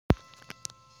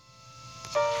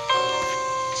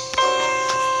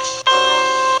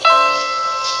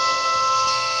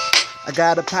I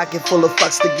got a pocket full of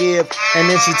fucks to give, and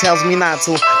then she tells me not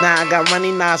to. Now I got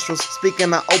runny nostrils,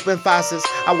 speaking of open faucets.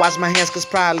 I wash my hands cause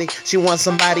probably she wants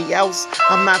somebody else.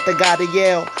 I'm not the guy to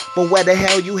yell, but where the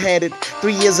hell you headed?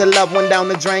 3 years of love went down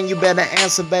the drain, you better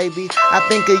answer, baby. I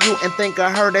think of you and think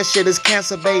of her, that shit is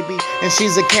cancer, baby. And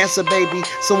she's a cancer, baby.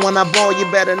 So when I ball, you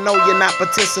better know you're not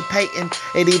participating.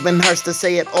 It even hurts to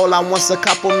say it. All I want's a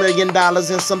couple $1 million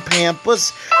and some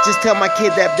Pampers. Just tell my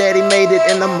kid that daddy made it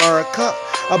in America.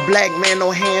 A black man,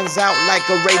 no hands out like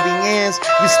Arabians.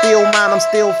 You steal mine, I'm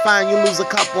still fine. You lose a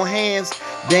couple hands.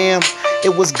 Damn,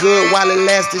 it was good while it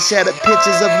lasted. Shattered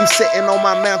pictures of you sitting on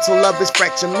my mantle. Love is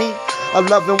fractured me. A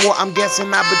loving war, I'm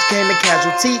guessing I became a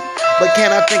casualty. But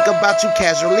can I think about you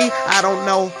casually? I don't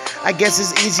know. I guess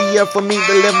it's easier for me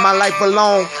to live my life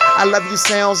alone. I love you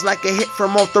sounds like a hit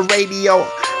from off the radio.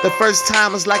 The first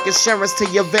time is like insurance to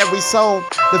your very soul.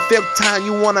 The fifth time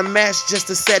you wanna mash just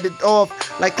to set it off.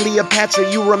 Like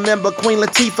Cleopatra, you remember Queen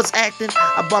Latifah's acting?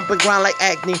 I bump and grind like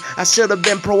acne. I should have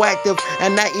been proactive,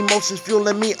 and that emotions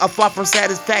fueling me are far from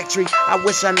satisfactory. I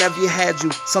wish I never had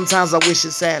you. Sometimes I wish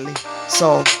it sadly.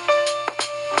 So,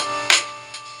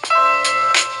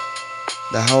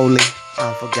 the holy,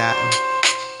 unforgotten.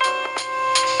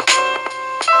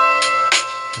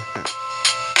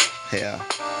 Yeah.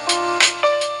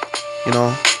 You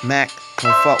know, Mac,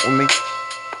 come fuck with me.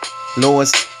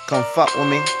 Lewis, come fuck with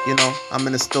me. You know, I'm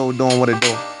in the store doing what I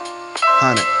do.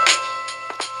 100.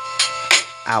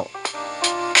 Out.